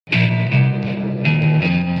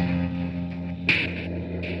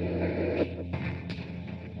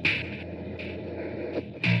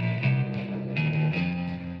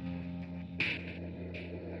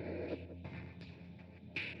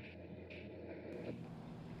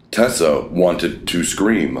Tessa wanted to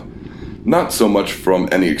scream, not so much from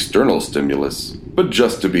any external stimulus, but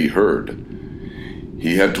just to be heard.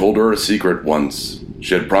 He had told her a secret once.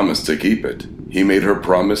 She had promised to keep it. He made her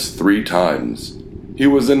promise 3 times. He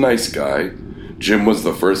was a nice guy. Jim was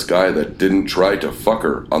the first guy that didn't try to fuck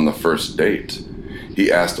her on the first date.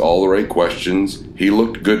 He asked all the right questions. He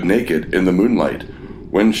looked good naked in the moonlight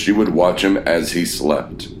when she would watch him as he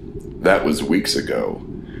slept. That was weeks ago.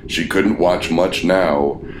 She couldn't watch much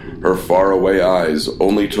now. Her faraway eyes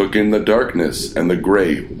only took in the darkness and the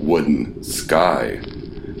gray wooden sky.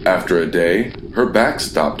 After a day, her back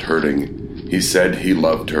stopped hurting. He said he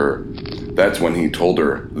loved her. That's when he told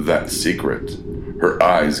her that secret. Her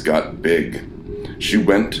eyes got big. She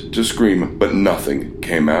went to scream, but nothing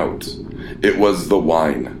came out. It was the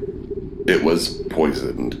wine. It was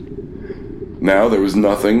poisoned. Now there was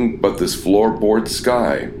nothing but this floorboard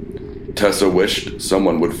sky. Tessa wished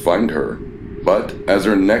someone would find her, but as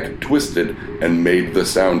her neck twisted and made the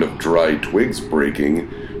sound of dry twigs breaking,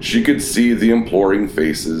 she could see the imploring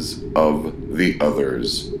faces of the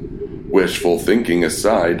others. Wishful thinking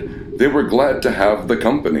aside, they were glad to have the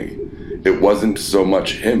company. It wasn't so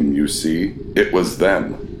much him, you see. It was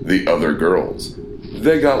them, the other girls.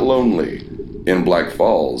 They got lonely. In Black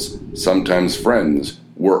Falls, sometimes friends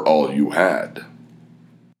were all you had.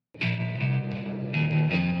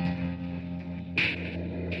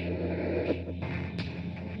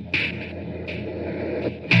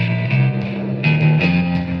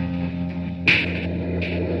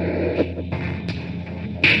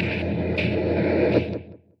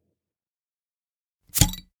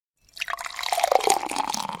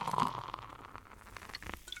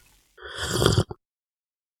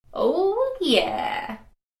 Oh, yeah.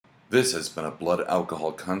 This has been a Blood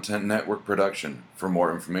Alcohol Content Network production. For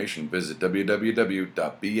more information, visit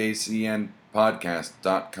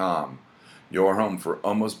www.bacnpodcast.com. Your home for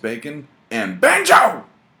Almost Bacon and Banjo!